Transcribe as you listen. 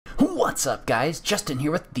What's up, guys? Justin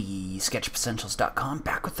here with TheSketchUpEssentials.com,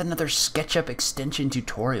 back with another SketchUp extension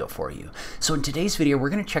tutorial for you. So in today's video,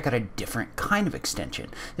 we're going to check out a different kind of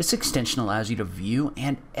extension. This extension allows you to view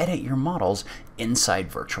and edit your models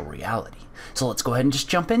inside virtual reality. So let's go ahead and just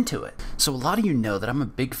jump into it. So a lot of you know that I'm a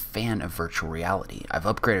big fan of virtual reality. I've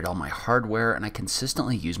upgraded all my hardware and I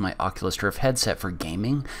consistently use my Oculus Rift headset for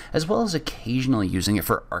gaming, as well as occasionally using it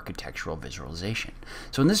for architectural visualization.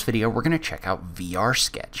 So in this video, we're going to check out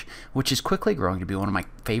VRSketch, which is quickly growing to be one of my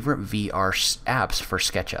favorite VR apps for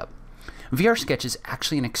SketchUp. VRSketch is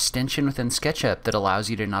actually an extension within SketchUp that allows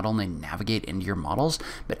you to not only navigate into your models,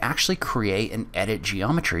 but actually create and edit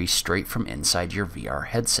geometry straight from inside your VR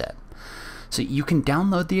headset. So you can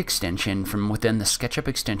download the extension from within the SketchUp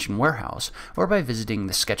Extension warehouse, or by visiting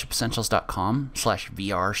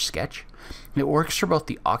TheSketchUpEssentials.com/VRSketch. It works for both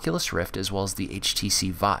the Oculus Rift as well as the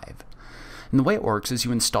HTC Vive. And the way it works is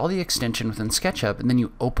you install the extension within SketchUp, and then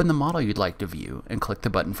you open the model you'd like to view and click the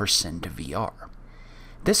button for Send to VR.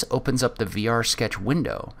 This opens up the VRSketch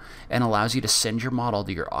window and allows you to send your model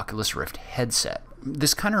to your Oculus Rift headset.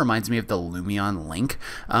 This kind of reminds me of the Lumion Link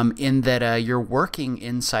in that you're working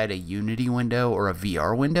inside a Unity window or a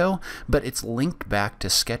VR window, but it's linked back to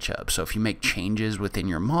SketchUp. So if you make changes within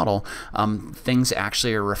your model, things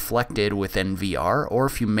actually are reflected within VR, or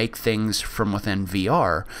if you make things from within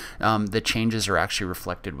VR, the changes are actually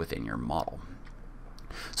reflected within your model.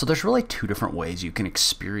 So there's really two different ways you can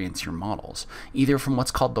experience your models, either from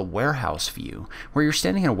what's called the warehouse view, where you're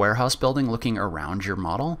standing in a warehouse building looking around your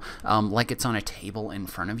model like it's on a table in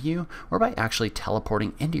front of you, or by actually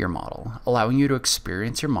teleporting into your model, allowing you to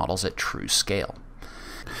experience your models at true scale.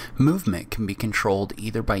 Movement can be controlled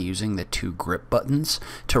either by using the two grip buttons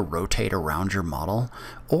to rotate around your model,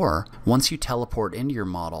 or once you teleport into your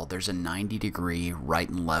model, there's a 90-degree right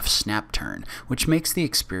and left snap turn, which makes the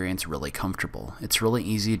experience really comfortable. It's really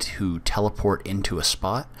easy to teleport into a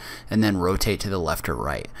spot and then rotate to the left or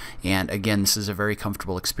right. And again, this is a very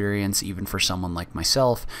comfortable experience even for someone like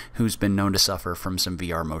myself who's been known to suffer from some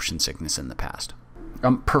VR motion sickness in the past.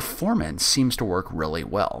 Performance seems to work really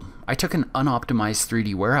well. I took an unoptimized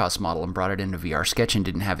 3D warehouse model and brought it into VRSketch and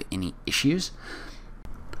didn't have any issues.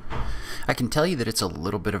 I can tell you that it's a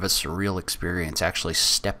little bit of a surreal experience actually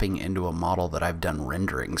stepping into a model that I've done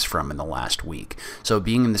renderings from in the last week. So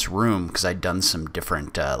being in this room, because I'd done some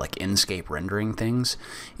different like Inkscape rendering things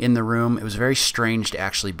in the room, it was very strange to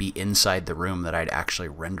actually be inside the room that I'd actually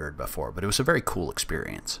rendered before, but it was a very cool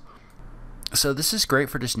experience. So this is great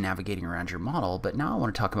for just navigating around your model, but now I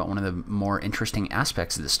want to talk about one of the more interesting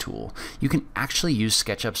aspects of this tool. You can actually use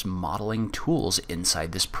SketchUp's modeling tools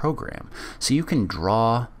inside this program. So you can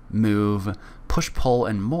draw, move, push, pull,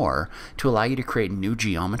 and more to allow you to create new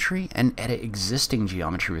geometry and edit existing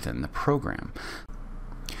geometry within the program.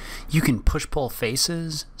 You can push-pull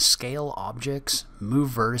faces, scale objects,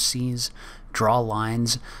 move vertices, draw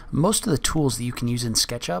lines. Most of the tools that you can use in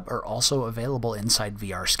SketchUp are also available inside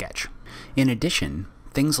VRSketch. In addition,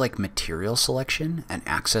 things like material selection and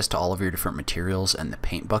access to all of your different materials and the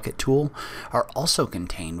paint bucket tool are also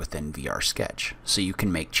contained within VRSketch, so you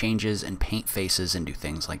can make changes and paint faces and do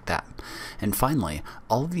things like that. And finally,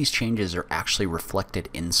 all of these changes are actually reflected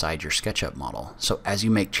inside your SketchUp model, so as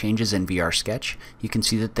you make changes in VRSketch, you can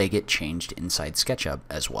see that they get changed inside SketchUp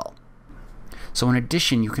as well. So in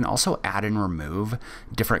addition, you can also add and remove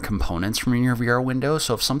different components from your VR window.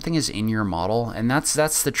 So if something is in your model, and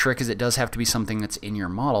that's the trick, is it does have to be something that's in your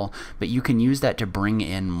model, but you can use that to bring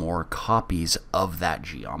in more copies of that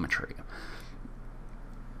geometry.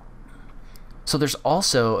 So there's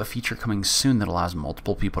also a feature coming soon that allows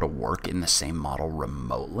multiple people to work in the same model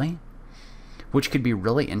remotely, which could be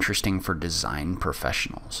really interesting for design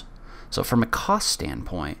professionals. So from a cost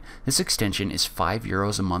standpoint, this extension is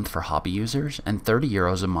 €5 a month for hobby users and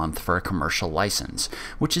 €30 a month for a commercial license,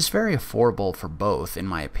 which is very affordable for both in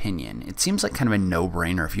my opinion. It seems like kind of a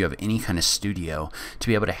no-brainer if you have any kind of studio to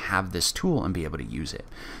be able to have this tool and be able to use it.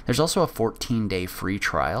 There's also a 14-day free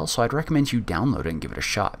trial, so I'd recommend you download it and give it a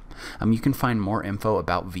shot. You can find more info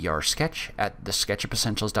about VRSketch at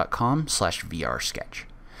TheSketchUpEssentials.com/VRSketch.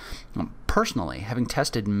 Personally, having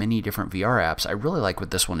tested many different VR apps, I really like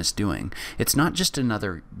what this one is doing. It's not just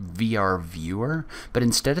another VR viewer, but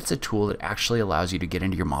instead it's a tool that actually allows you to get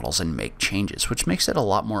into your models and make changes, which makes it a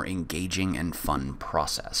lot more engaging and fun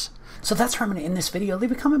process. So that's where I'm going to end this video.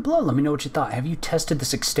 Leave a comment below. Let me know what you thought. Have you tested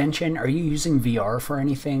this extension? Are you using VR for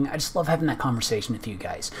anything? I just love having that conversation with you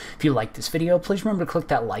guys. If you like this video, please remember to click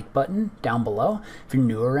that like button down below. If you're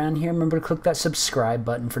new around here, remember to click that subscribe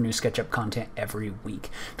button for new SketchUp content every week.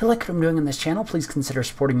 If you like what I'm doing on this channel, please consider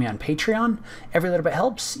supporting me on Patreon. Every little bit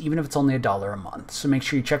helps, even if it's only $1 a month. So make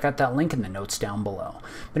sure you check out that link in the notes down below.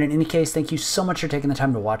 But in any case, thank you so much for taking the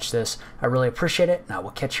time to watch this. I really appreciate it, and I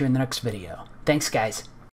will catch you in the next video. Thanks, guys.